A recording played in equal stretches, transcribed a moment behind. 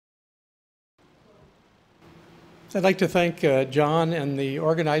I'd like to thank John and the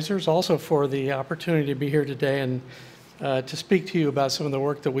organizers also for the opportunity to be here today and to speak to you about some of the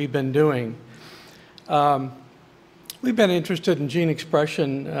work that we've been doing. We've been interested in gene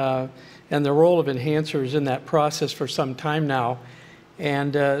expression and the role of enhancers in that process for some time now.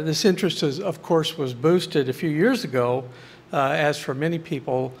 And this interest, of course, was boosted a few years ago, as for many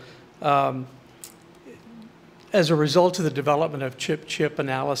people, as a result of the development of chip-chip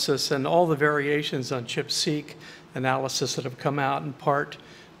analysis and all the variations on chip-seq analysis that have come out in part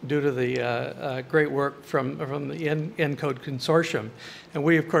due to the great work from the ENCODE consortium. And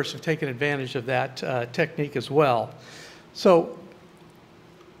we, of course, have taken advantage of that technique as well. So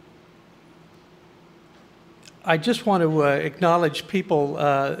I just want to acknowledge people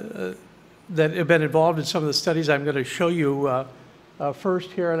that have been involved in some of the studies I'm going to show you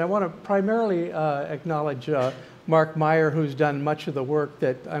first here. And I want to primarily acknowledge Mark Meyer, who's done much of the work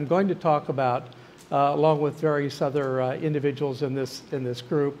that I'm going to talk about, along with various other individuals in this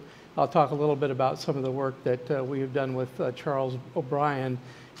group. I'll talk a little bit about some of the work that we have done with Charles O'Brien,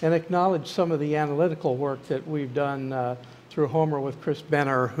 and acknowledge some of the analytical work that we've done through Homer with Chris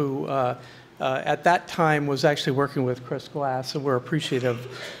Benner, who at that time was actually working with Chris Glass, and we're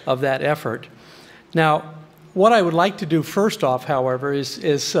appreciative of that effort. Now, what I would like to do first off, however,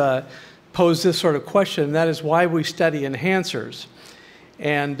 is pose this sort of question, and that is why we study enhancers.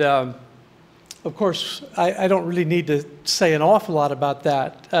 And of course, I don't really need to say an awful lot about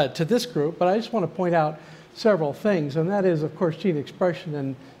that to this group, but I just want to point out several things, and that is, of course, gene expression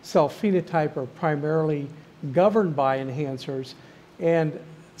and cell phenotype are primarily governed by enhancers, and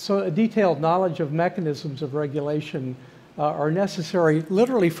so a detailed knowledge of mechanisms of regulation are necessary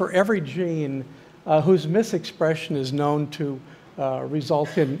literally for every gene whose misexpression is known to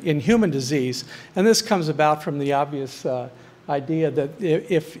result in human disease. And this comes about from the obvious idea that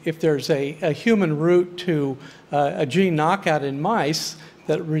if there's a human root to a gene knockout in mice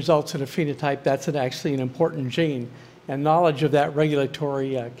that results in a phenotype, that's actually an important gene. And knowledge of that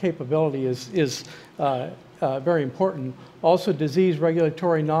regulatory capability is very important. Also, disease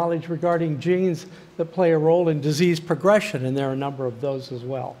regulatory knowledge regarding genes that play a role in disease progression, and there are a number of those as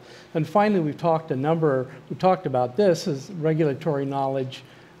well. And finally, we talked about this as regulatory knowledge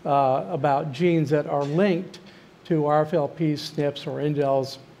about genes that are linked to RFLPs, SNPs, or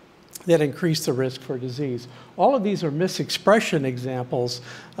indels that increase the risk for disease. All of these are misexpression examples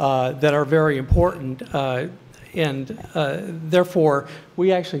that are very important, and therefore,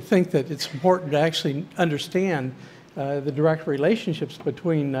 we actually think that it's important to actually understand the direct relationships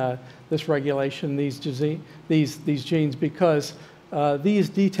between this regulation, these genes, because these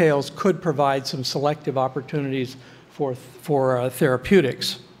details could provide some selective opportunities for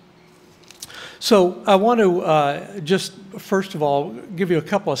therapeutics. So I want to just, first of all, give you a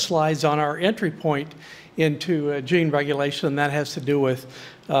couple of slides on our entry point into gene regulation, and that has to do with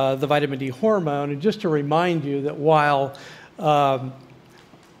the vitamin D hormone. And just to remind you that while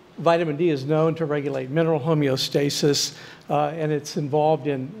vitamin D is known to regulate mineral homeostasis, and it's involved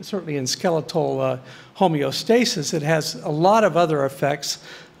certainly in skeletal homeostasis, it has a lot of other effects,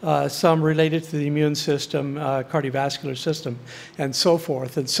 some related to the immune system, cardiovascular system, and so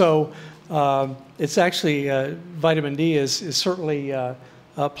forth. And so it's actually, vitamin D is certainly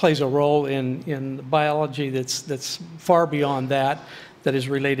plays a role in biology that's far beyond that is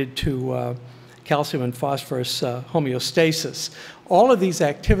related to calcium and phosphorus homeostasis. All of these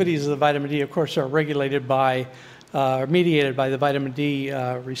activities of the vitamin D, of course, are regulated by, mediated by the vitamin D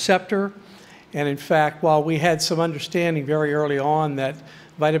receptor. And in fact, while we had some understanding very early on that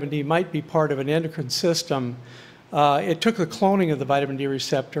vitamin D might be part of an endocrine system, it took the cloning of the vitamin D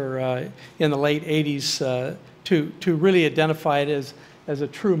receptor in the late 80s to really identify it as a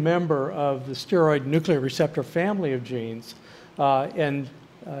true member of the steroid nuclear receptor family of genes, and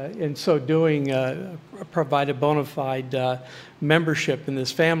in so doing provide a bona fide membership in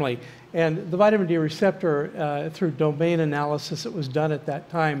this family. And the vitamin D receptor, through domain analysis that was done at that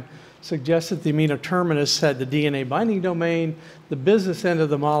time, suggested the amino terminus had the DNA binding domain. The business end of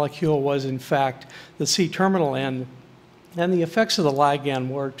the molecule was, in fact, the C-terminal end. And the effects of the ligand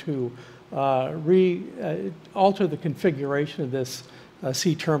were to alter the configuration of this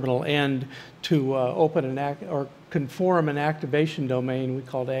C-terminal end to open or conform an activation domain we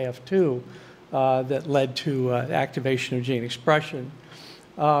called AF2 that led to activation of gene expression.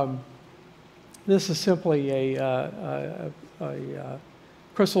 This is simply a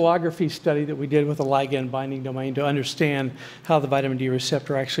crystallography study that we did with a ligand binding domain to understand how the vitamin D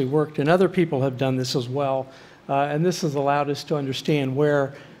receptor actually worked. And other people have done this as well. And this has allowed us to understand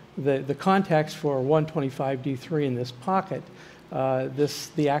where the contacts for 125D3 in this pocket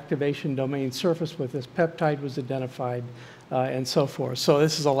the activation domain surface with this peptide was identified, and so forth. So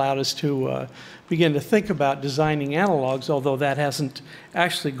this has allowed us to begin to think about designing analogs, although that hasn't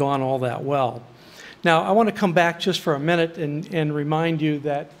actually gone all that well. Now, I want to come back just for a minute and remind you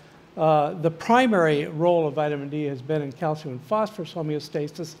that the primary role of vitamin D has been in calcium and phosphorus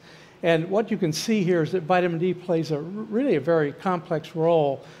homeostasis. And what you can see here is that vitamin D plays really a very complex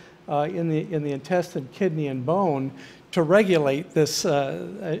role in the intestine, kidney, and bone to regulate this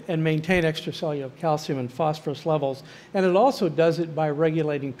and maintain extracellular calcium and phosphorus levels. And it also does it by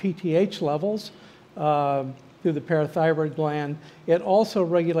regulating PTH levels through the parathyroid gland. It also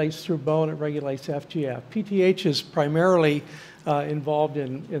regulates through bone, it regulates FGF. PTH is primarily involved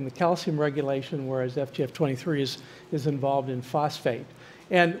in the calcium regulation, whereas FGF23 is involved in phosphate.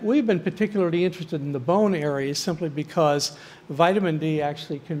 And we've been particularly interested in the bone area simply because vitamin D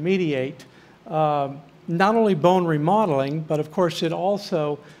actually can mediate not only bone remodeling, but of course it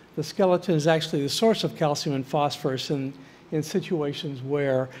also, the skeleton is actually the source of calcium and phosphorus in situations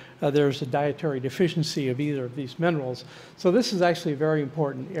where there's a dietary deficiency of either of these minerals. So this is actually a very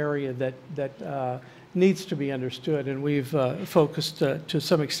important area that needs to be understood, and we've focused to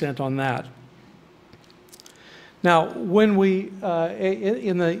some extent on that. Now, when we,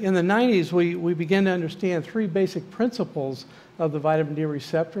 in the 90s, we began to understand three basic principles of the vitamin D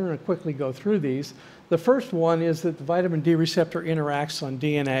receptor, and I'll quickly go through these. The first one is that the vitamin D receptor interacts on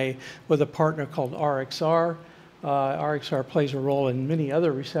DNA with a partner called RXR. RXR plays a role in many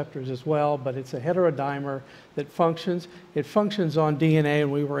other receptors as well, but it's a heterodimer that functions. It functions on DNA,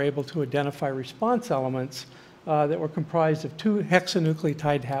 and we were able to identify response elements that were comprised of 2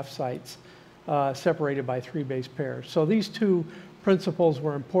 hexanucleotide half sites separated by 3 base pairs. So these 2 principles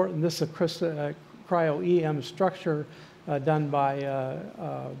were important. This is a cryo-EM structure done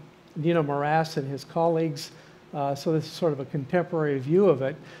by Dino Moras and his colleagues. So this is sort of a contemporary view of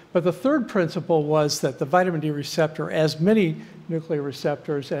it. But the third principle was that the vitamin D receptor, as many nuclear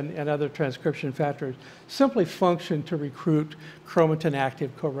receptors and other transcription factors, simply function to recruit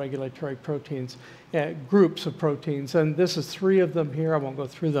chromatin-active co-regulatory proteins, groups of proteins. And this is 3 of them here. I won't go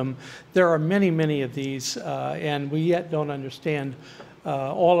through them. There are many, many of these, and we yet don't understand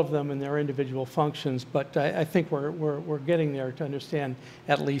all of them and their individual functions, but I think we're getting there to understand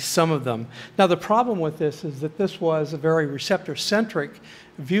at least some of them. Now, the problem with this is that this was a very receptor-centric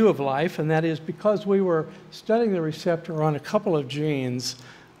view of life, and that is because we were studying the receptor on a couple of genes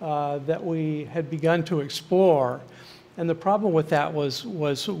that we had begun to explore. And the problem with that was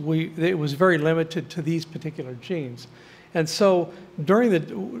it was very limited to these particular genes. And so during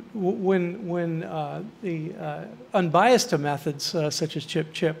when the unbiased methods such as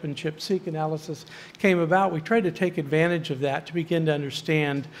ChIP-ChIP and ChIP-seq analysis came about, we tried to take advantage of that to begin to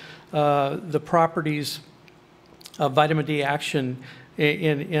understand the properties of vitamin D action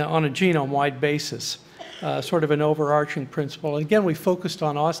on a genome-wide basis, sort of an overarching principle. And again, we focused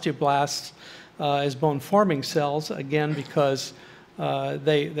on osteoblasts as bone-forming cells, again, because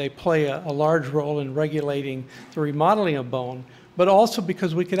they play a large role in regulating the remodeling of bone, but also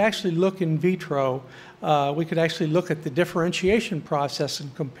because we could actually look in vitro, we could actually look at the differentiation process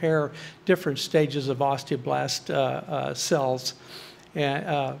and compare different stages of osteoblast cells,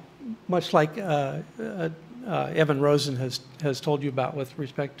 much like Evan Rosen has told you about with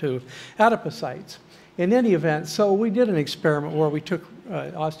respect to adipocytes. In any event, so we did an experiment where we took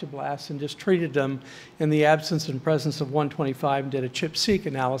osteoblasts and just treated them in the absence and presence of 125 and did a ChIP-seq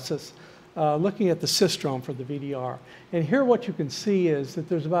analysis looking at the cistrome for the VDR. And here what you can see is that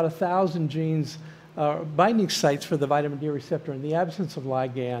there's about 1,000 genes, binding sites for the vitamin D receptor in the absence of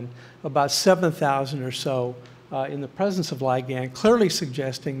ligand, about 7,000 or so in the presence of ligand, clearly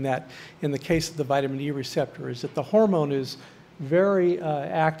suggesting that in the case of the vitamin D receptor is that the hormone is very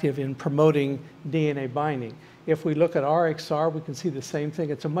active in promoting DNA binding. If we look at RXR, we can see the same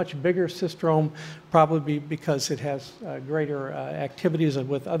thing. It's a much bigger cistrome, probably because it has greater activities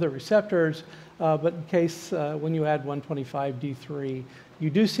with other receptors. But in case when you add 125D3, you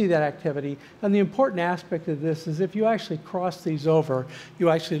do see that activity. And the important aspect of this is if you actually cross these over, you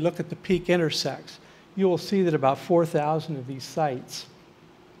actually look at the peak intersects, you will see that about 4,000 of these sites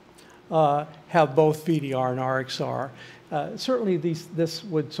have both VDR and RXR. Certainly this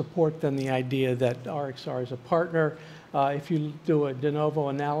would support then the idea that RXR is a partner. If you do a de novo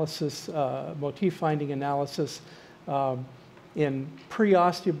analysis, motif finding analysis in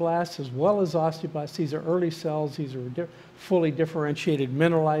pre-osteoblasts as well as osteoblasts, these are early cells, these are fully differentiated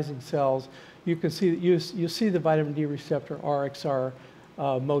mineralizing cells. You can see that you see the vitamin D receptor RXR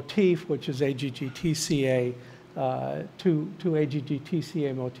motif, which is AGG-TCA, two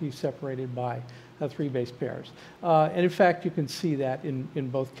AGG-TCA motifs separated by 3 base pairs. And in fact, you can see that in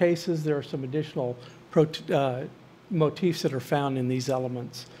both cases. There are some additional motifs that are found in these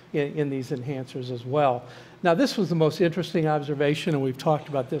elements, in these enhancers as well. Now, this was the most interesting observation, and we've talked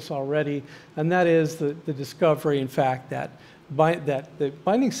about this already, and that is the discovery, in fact, that the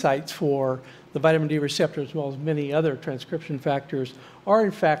binding sites for the vitamin D receptor, as well as many other transcription factors, are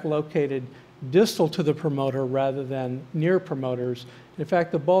in fact located distal to the promoter rather than near promoters. In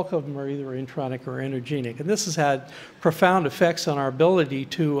fact, the bulk of them are either intronic or intergenic, and this has had profound effects on our ability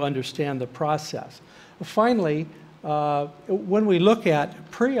to understand the process. Finally, when we look at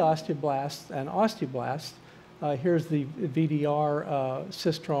pre-osteoblasts and osteoblasts, here's the VDR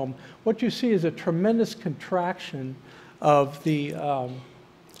systrome, what you see is a tremendous contraction of the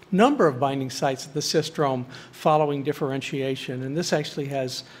number of binding sites of the systrome following differentiation, and this actually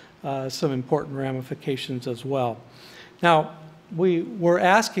has some important ramifications as well. Now, we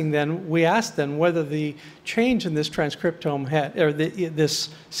asked then whether the change in this transcriptome had, or this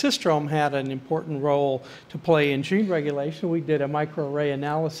systrome had an important role to play in gene regulation. We did a microarray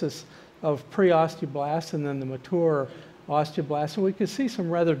analysis of pre-osteoblasts and then the mature osteoblasts, and we could see some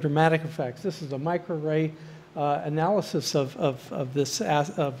rather dramatic effects. This is a microarray analysis of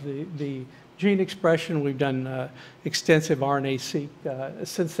the gene expression. We've done extensive RNA-seq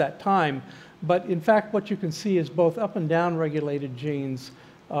since that time. But in fact, what you can see is both up and down regulated genes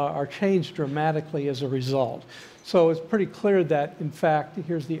are changed dramatically as a result. So it's pretty clear that, in fact,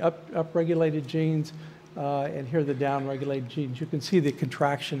 here's the upregulated genes, and here are the downregulated genes. You can see the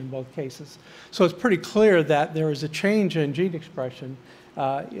contraction in both cases. So it's pretty clear that there is a change in gene expression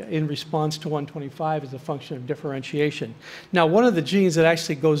in response to 125 as a function of differentiation. Now, one of the genes that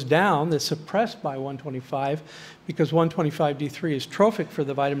actually goes down, that's suppressed by 125, because 125D3 is trophic for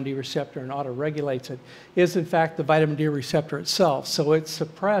the vitamin D receptor and autoregulates it, is in fact the vitamin D receptor itself. So it's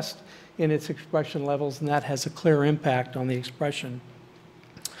suppressed in its expression levels, and that has a clear impact on the expression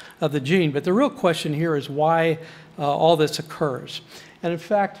of the gene. But the real question here is why all this occurs. And in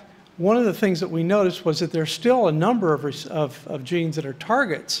fact, one of the things that we noticed was that there's still a number of genes that are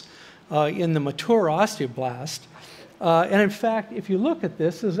targets in the mature osteoblast. And in fact, if you look at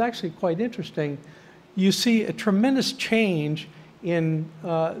this, this is actually quite interesting. You see a tremendous change in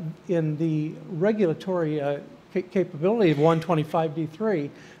the regulatory capability of 125D3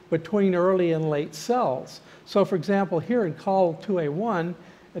 between early and late cells. So for example, here in COL2A1,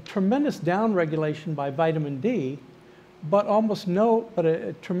 a tremendous downregulation by vitamin D, but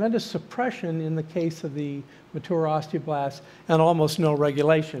a tremendous suppression in the case of the mature osteoblasts and almost no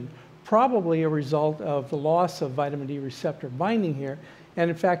regulation, probably a result of the loss of vitamin D receptor binding here.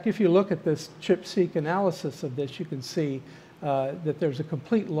 And in fact, if you look at this ChIP-seq analysis of this, you can see that there's a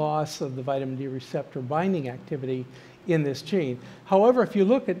complete loss of the vitamin D receptor binding activity in this gene. However, if you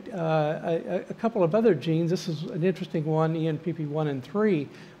look at a couple of other genes, this is an interesting one, ENPP1 and 3,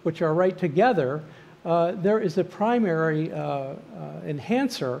 which are right together. There is a primary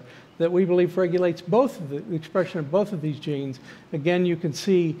enhancer that we believe regulates both of the expression of both of these genes. Again, you can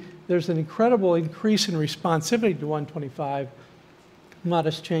see there's an incredible increase in responsivity to 125,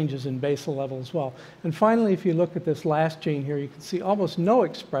 modest changes in basal level as well. And finally, if you look at this last gene here, you can see almost no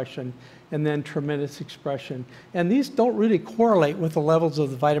expression and then tremendous expression. And these don't really correlate with the levels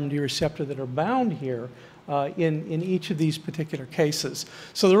of the vitamin D receptor that are bound here in each of these particular cases.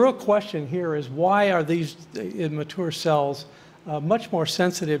 So the real question here is, why are these in mature cells much more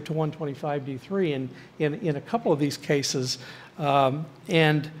sensitive to 125D3 in a couple of these cases,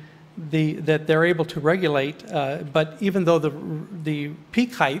 and that they're able to regulate, but even though the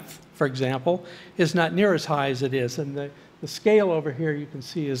peak height, for example, is not near as high as it is, and the scale over here you can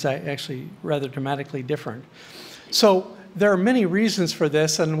see is actually rather dramatically different. So there are many reasons for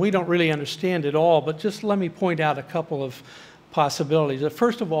this, and we don't really understand it all, but just let me point out a couple of possibilities.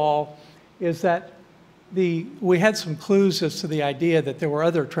 First of all is that we had some clues as to the idea that there were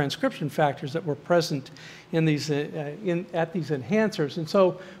other transcription factors that were present in these, at these enhancers. And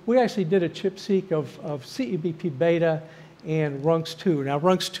so we actually did a ChIP-seq of CEBP beta and RUNX2. Now,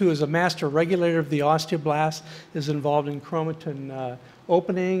 RUNX2 is a master regulator of the osteoblast, is involved in chromatin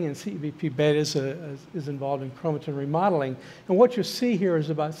opening, and CEBP beta is involved in chromatin remodeling. And what you see here is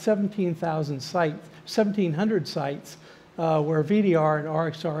about 17,000 sites, 1,700 sites where VDR and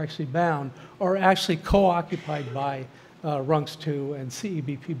RX are actually bound, are actually co-occupied by RUNX2 and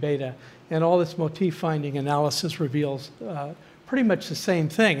CEBP beta. And all this motif finding analysis reveals pretty much the same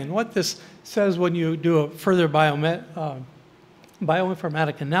thing. And what this says when you do a further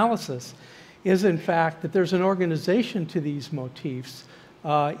bioinformatic analysis is, in fact, that there's an organization to these motifs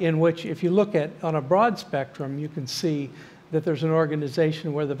in which, if you look at on a broad spectrum, you can see that there's an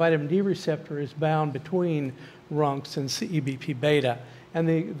organization where the vitamin D receptor is bound between RUNX and CEBP beta. And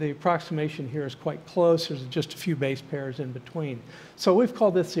the approximation here is quite close. There's just a few base pairs in between. So we've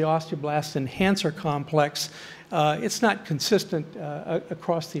called this the osteoblast enhancer complex. It's not consistent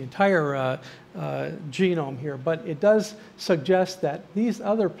across the entire genome here, but it does suggest that these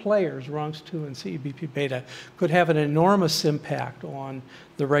other players, RUNX2 and CEBP beta, could have an enormous impact on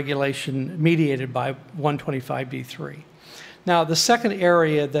the regulation mediated by 125B3. Now, the second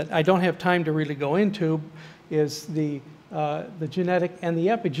area that I don't have time to really go into is the genetic and the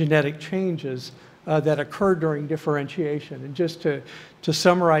epigenetic changes that occur during differentiation. And just to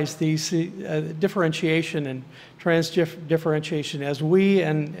summarize these, differentiation and transdifferentiation, as we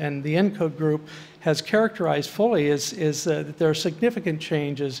and the ENCODE group has characterized fully, is that there are significant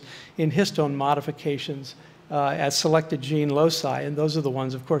changes in histone modifications at selected gene loci, and those are the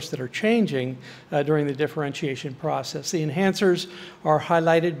ones, of course, that are changing during the differentiation process. The enhancers are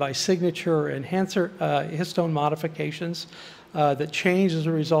highlighted by signature enhancer histone modifications that change as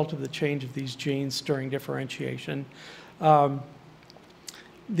a result of the change of these genes during differentiation.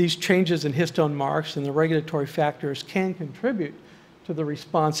 These changes in histone marks and the regulatory factors can contribute to the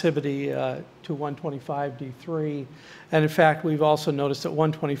responsivity to 125D3. And in fact, we've also noticed that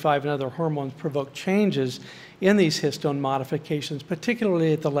 125 and other hormones provoke changes in these histone modifications,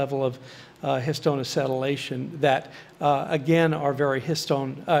 particularly at the level of histone acetylation that, again, are very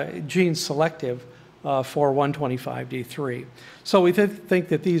gene selective for 125D3. So we think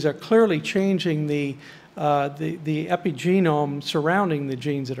that these are clearly changing the epigenome surrounding the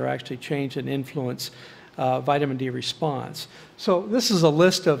genes that are actually changed and influence vitamin D response. So this is a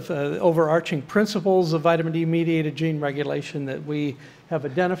list of overarching principles of vitamin D-mediated gene regulation that we have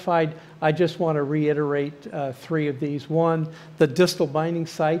identified. I just want to reiterate three of these. One, the distal binding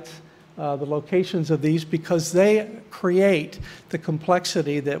sites, the locations of these, because they create the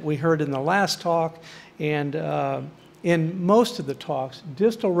complexity that we heard in the last talk and in most of the talks.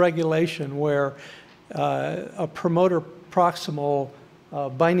 Distal regulation, where a promoter proximal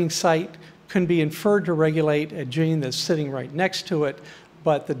binding site can be inferred to regulate a gene that's sitting right next to it,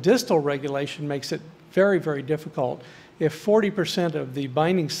 but the distal regulation makes it very, very difficult. If 40% of the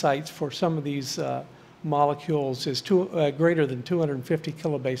binding sites for some of these molecules is greater than 250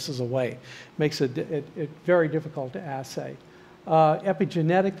 kilobases away, makes it very difficult to assay.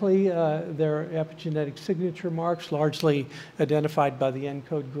 Epigenetically, there are epigenetic signature marks largely identified by the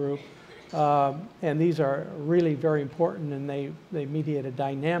ENCODE group. And these are really very important, and they mediate a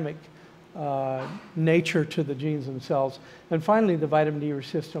dynamic nature to the genes themselves. And finally, the vitamin D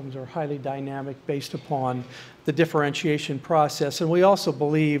systems are highly dynamic based upon the differentiation process. And we also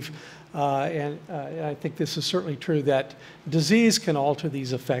believe, and I think this is certainly true, that disease can alter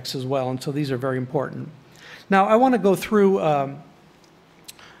these effects as well. And so these are very important. Now, I want to go through, I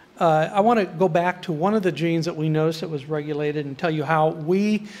want to go back to one of the genes that we noticed that was regulated and tell you how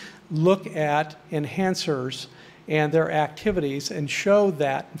we look at enhancers and their activities and show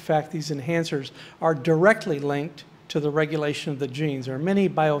that, in fact, these enhancers are directly linked to the regulation of the genes. There are many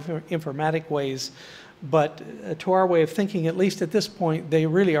bioinformatic ways, but to our way of thinking, at least at this point, they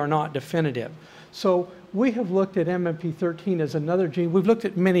really are not definitive. So we have looked at MMP13 as another gene. We've looked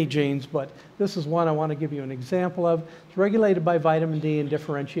at many genes, but this is one I want to give you an example of. It's regulated by vitamin D and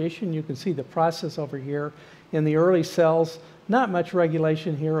differentiation. You can see the process over here in the early cells. Not much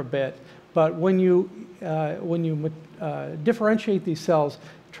regulation here a bit, but when you differentiate these cells,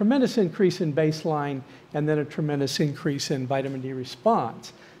 tremendous increase in baseline and then a tremendous increase in vitamin D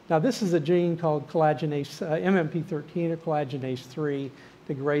response. Now this is a gene called collagenase, MMP13 or collagenase 3,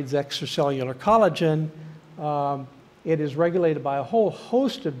 degrades extracellular collagen. It is regulated by a whole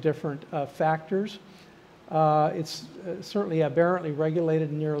host of different factors. It's certainly aberrantly regulated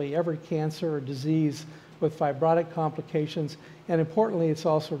in nearly every cancer or disease with fibrotic complications, and importantly, it's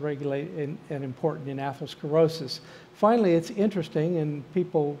also regulated and important in atherosclerosis. Finally, it's interesting, and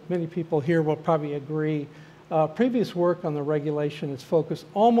many people here will probably agree, previous work on the regulation is focused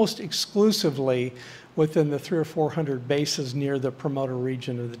almost exclusively within the 300 or 400 bases near the promoter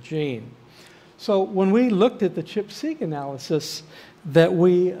region of the gene. So when we looked at the ChIP-seq analysis that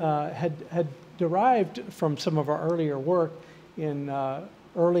we had derived from some of our earlier work in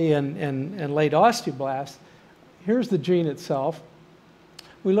early and late osteoblasts, here's the gene itself.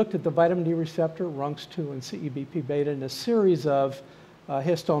 We looked at the vitamin D receptor, RUNX2 and CEBP beta, and a series of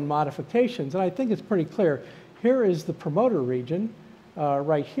histone modifications. And I think it's pretty clear. Here is the promoter region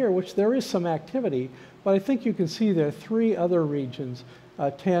right here, which there is some activity, but I think you can see there are three other regions,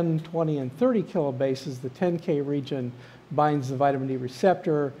 10, 20, and 30 kilobases. The 10K region binds the vitamin D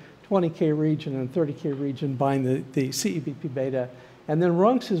receptor, 20K region and 30K region bind the CEBP beta, and then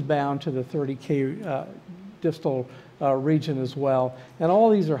RUNX is bound to the 30K distal region as well. And all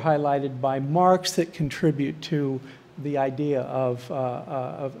these are highlighted by marks that contribute to the idea of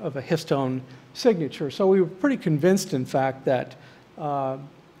a histone signature. So we were pretty convinced, in fact, that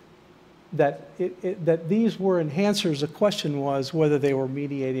that these were enhancers. The question was whether they were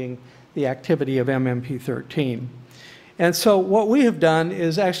mediating the activity of MMP13. And so what we have done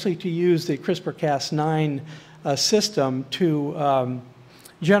is actually to use the CRISPR-Cas9 system to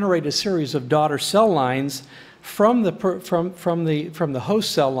generate a series of daughter cell lines from the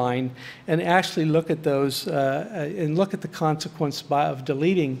host cell line, and actually look at those and look at the consequence of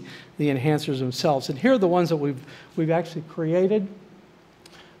deleting the enhancers themselves. And here are the ones that we've actually created.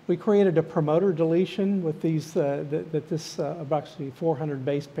 We created a promoter deletion with these approximately 400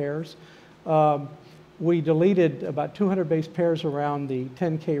 base pairs. We deleted about 200 base pairs around the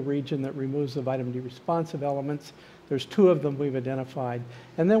 10K region that removes the vitamin D responsive elements. There's 2 of them we've identified.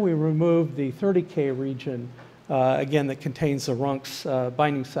 And then we removed the 30K region, again, that contains the RUNX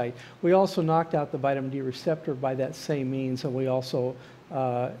binding site. We also knocked out the vitamin D receptor by that same means, and we also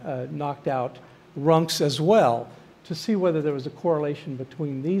knocked out RUNX as well to see whether there was a correlation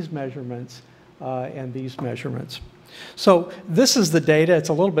between these measurements and these measurements. So this is the data. It's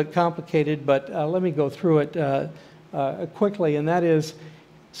a little bit complicated, but let me go through it quickly, and that is,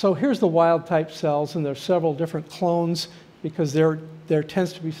 so here's the wild type cells, and there's several different clones because there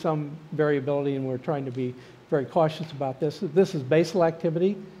tends to be some variability, and we're trying to be very cautious about this. This is basal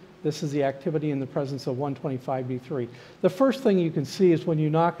activity. This is the activity in the presence of 125B3. The first thing you can see is when you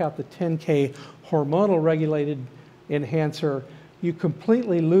knock out the 10K hormonal regulated enhancer, you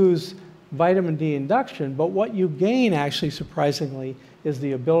completely lose vitamin D induction, but what you gain actually, surprisingly, is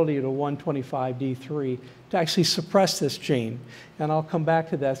the ability to 125D3 to actually suppress this gene. And I'll come back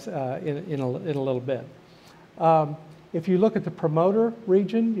to this in a little bit. If you look at the promoter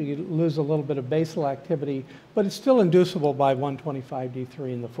region, you lose a little bit of basal activity, but it's still inducible by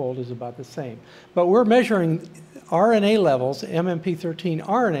 125D3, and the fold is about the same. But we're measuring RNA levels, MMP13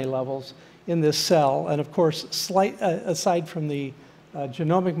 RNA levels in this cell, and of course, aside from the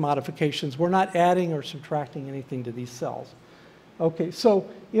genomic modifications, we're not adding or subtracting anything to these cells. Okay, so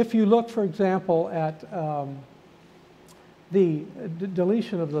if you look, for example, at the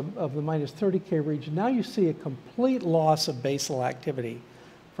deletion of the minus 30K region, now you see a complete loss of basal activity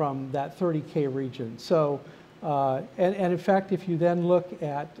from that 30K region. So, and in fact, if you then look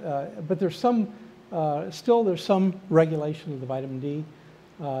at, but there's some, still there's some regulation of the vitamin D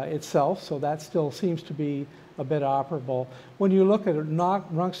itself, so that still seems to be a bit operable. When you look at a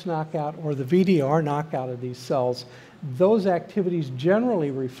RUNX knockout or the VDR knockout of these cells, those activities generally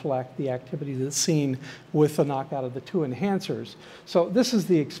reflect the activity that's seen with the knockout of the 2 enhancers. So this is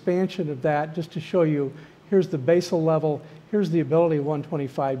the expansion of that, just to show you, here's the basal level, here's the ability of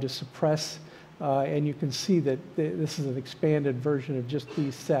 125 to suppress, and you can see that this is an expanded version of just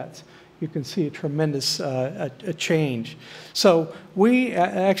these sets. You can see a tremendous a change. So we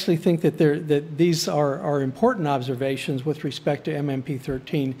actually think that these are important observations with respect to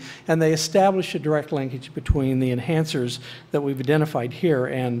MMP13, and they establish a direct linkage between the enhancers that we've identified here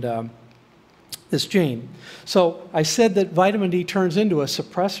and this gene. So I said that vitamin D turns into a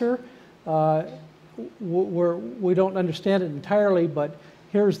suppressor. We don't understand it entirely, but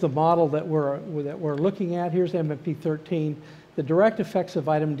here's the model that we're looking at. Here's MMP13. The direct effects of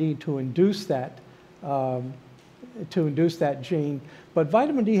vitamin D to induce that gene, but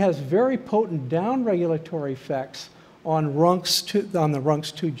vitamin D has very potent downregulatory effects on the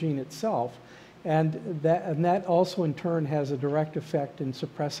RUNX2 gene itself, and that also in turn has a direct effect in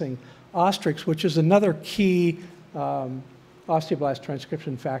suppressing ostrix, which is another key osteoblast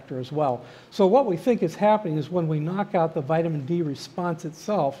transcription factor as well. So what we think is happening is when we knock out the vitamin D response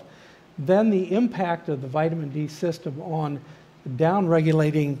itself, then the impact of the vitamin D system on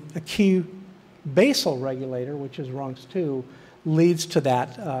downregulating a key basal regulator, which is RUNX2, leads to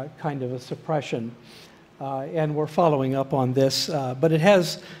that kind of a suppression. And we're following up on this, but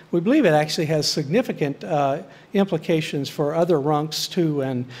we believe it actually has significant implications for other RUNX2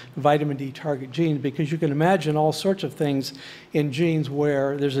 and vitamin D target genes, because you can imagine all sorts of things in genes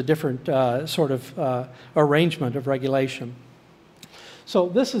where there's a different sort of arrangement of regulation. So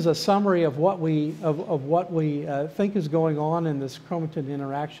this is a summary of what we think is going on in this chromatin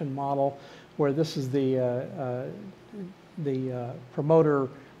interaction model, where this is the promoter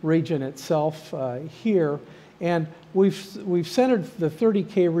region itself here, and we've centered the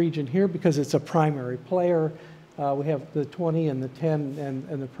 30K region here because it's a primary player. we have the 20 and the 10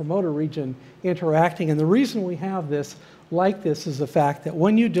 and the promoter region interacting. And the reason we have this like this is the fact that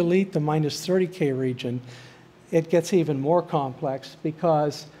when you delete the minus 30K region, it gets even more complex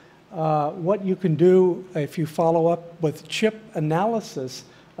because what you can do if you follow up with chip analysis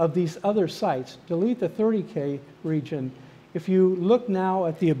of these other sites, delete the 30K region. If you look now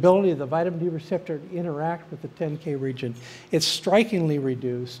at the ability of the vitamin D receptor to interact with the 10K region, it's strikingly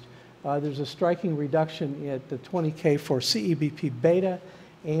reduced. There's a striking reduction at the 20K for CEBP beta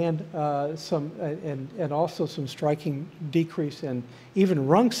and also some striking decrease in even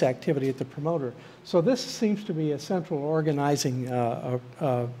RUNX activity at the promoter. So this seems to be a central organizing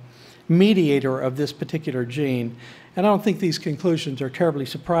mediator of this particular gene. And I don't think these conclusions are terribly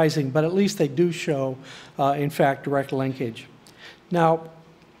surprising, but at least they do show, in fact, direct linkage. Now,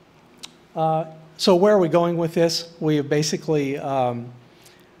 so where are we going with this? We basically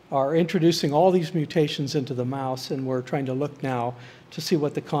are introducing all these mutations into the mouse, and we're trying to look now to see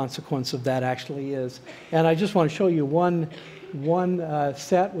what the consequence of that actually is. And I just want to show you one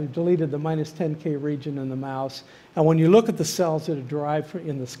set. We've deleted the minus 10K region in the mouse. And when you look at the cells that are derived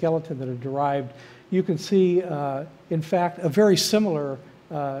in the skeleton that are derived, you can see, in fact, a very similar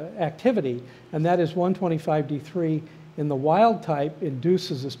activity, and that is 125D3 in the wild type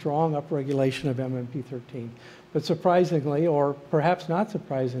induces a strong upregulation of MMP13. But surprisingly, or perhaps not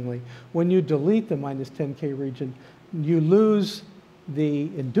surprisingly, when you delete the minus 10K region, you lose the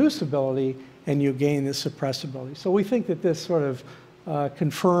inducibility and you gain the suppressibility. So we think that this sort of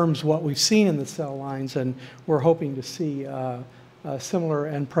confirms what we've seen in the cell lines, and we're hoping to see similar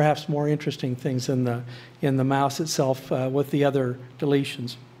and perhaps more interesting things in the mouse itself with the other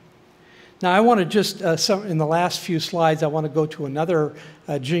deletions. Now I want to just, in the last few slides, I want to go to another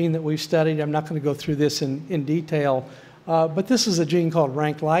gene that we've studied. I'm not going to go through this in detail, but this is a gene called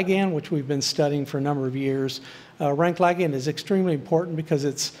rank ligand, which we've been studying for a number of years. Rank ligand is extremely important because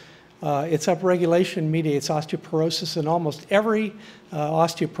its upregulation mediates osteoporosis in almost every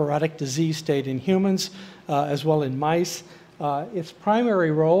osteoporotic disease state in humans, as well in mice. Its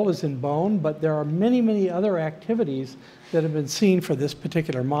primary role is in bone, but there are many, many other activities that have been seen for this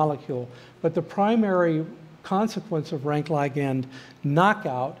particular molecule. But the primary consequence of rank ligand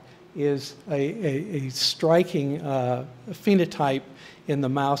knockout is a striking phenotype in the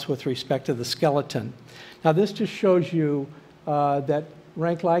mouse with respect to the skeleton. Now this just shows you that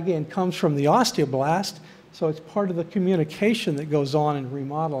rank ligand comes from the osteoblast, so it's part of the communication that goes on in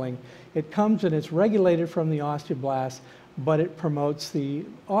remodeling. It comes and it's regulated from the osteoblast, but it promotes the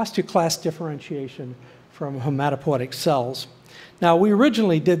osteoclast differentiation from hematopoietic cells. Now, we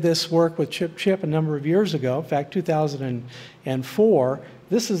originally did this work with ChIP a number of years ago, in fact, 2004.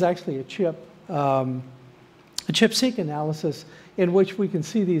 This is actually a ChIP-seq analysis in which we can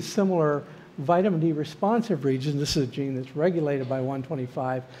see these similar vitamin D responsive regions. This is a gene that's regulated by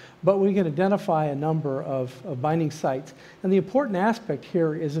 125, but we can identify a number of binding sites. And the important aspect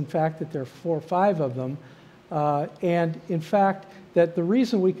here is, in fact, that there are 4 or 5 of them. And in fact, that the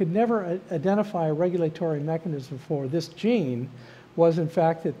reason we could never identify a regulatory mechanism for this gene was, in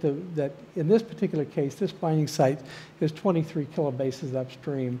fact, that in this particular case, this binding site is 23 kilobases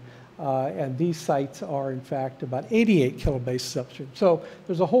upstream, and these sites are, in fact, about 88 kilobases upstream. So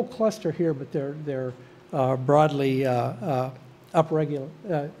there's a whole cluster here, but they're broadly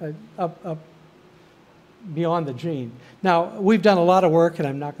beyond the gene. Now, we've done a lot of work, and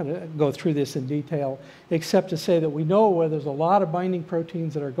I'm not going to go through this in detail, except to say that we know where there's a lot of binding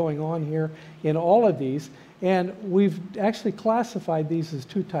proteins that are going on here in all of these, and we've actually classified these as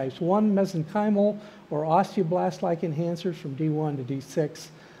 2 types. One, mesenchymal or osteoblast-like enhancers from D1 to D6,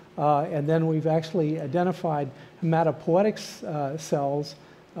 and then we've actually identified hematopoietic cells,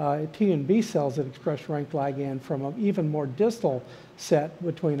 T and B cells that express rank ligand from an even more distal set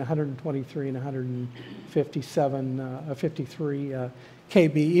between 123 and 157, 53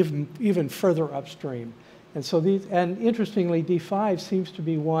 kb, even further upstream. And so and interestingly, D5 seems to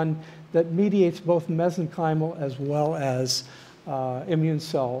be one that mediates both mesenchymal as well as immune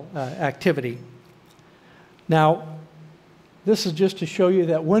cell activity. Now, this is just to show you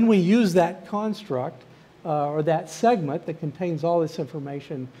that when we use that construct, or that segment that contains all this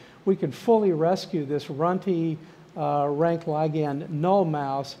information, we can fully rescue this runty rank ligand null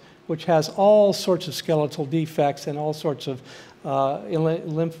mouse, which has all sorts of skeletal defects and all sorts of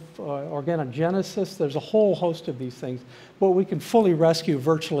lymph organogenesis. There's a whole host of these things, but we can fully rescue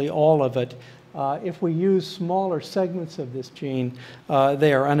virtually all of it. If we use smaller segments of this gene,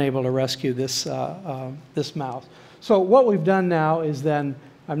 they are unable to rescue this, this mouse. So what we've done now is then,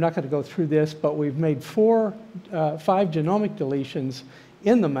 I'm not going to go through this, but we've made 5 genomic deletions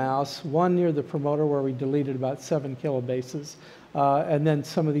in the mouse, one near the promoter where we deleted about 7 kilobases, and then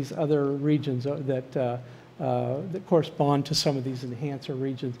some of these other regions that correspond to some of these enhancer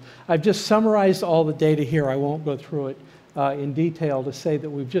regions. I've just summarized all the data here. I won't go through it in detail to say that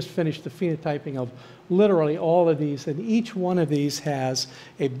we've just finished the phenotyping of literally all of these, and each one of these has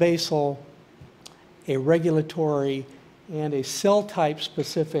a basal, a regulatory, and a cell type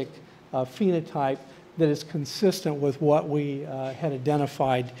specific phenotype that is consistent with what we had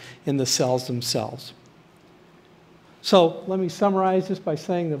identified in the cells themselves. So let me summarize this by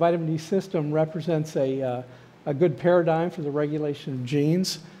saying the vitamin D system represents a good paradigm for the regulation of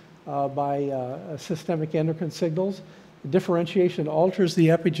genes by systemic endocrine signals. The differentiation alters the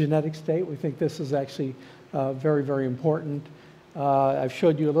epigenetic state. We think this is actually very, very important. I've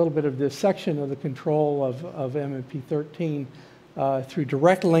showed you a little bit of this section of the control of MMP13 through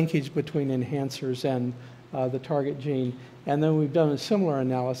direct linkage between enhancers and the target gene. And then we've done a similar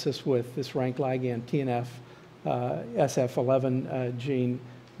analysis with this rank ligand TNF SF11 gene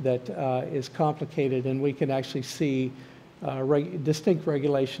that is complicated, and we can actually see distinct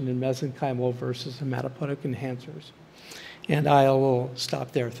regulation in mesenchymal versus hematopoietic enhancers. And I will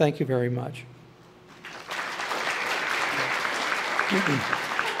stop there. Thank you very much.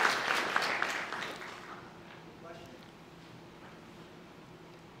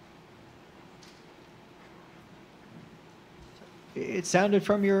 It sounded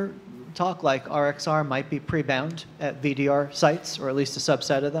from your talk like RXR might be pre-bound at VDR sites, or at least a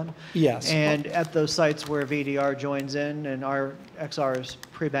subset of them. Yes. And at those sites where VDR joins in and RXR is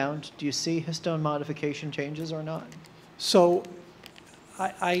pre-bound, do you see histone modification changes or not? So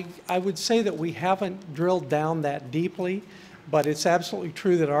I would say that we haven't drilled down that deeply, but it's absolutely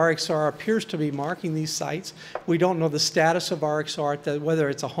true that RXR appears to be marking these sites. We don't know the status of RXR, whether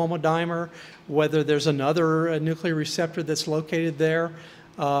it's a homodimer, whether there's another nuclear receptor that's located there,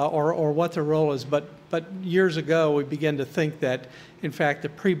 or what the role is. But years ago, we began to think that, in fact, the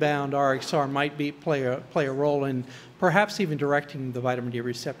pre-bound RXR might play a role in perhaps even directing the vitamin D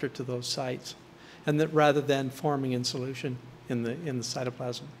receptor to those sites, and that rather than forming in solution in the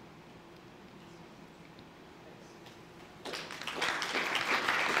cytoplasm.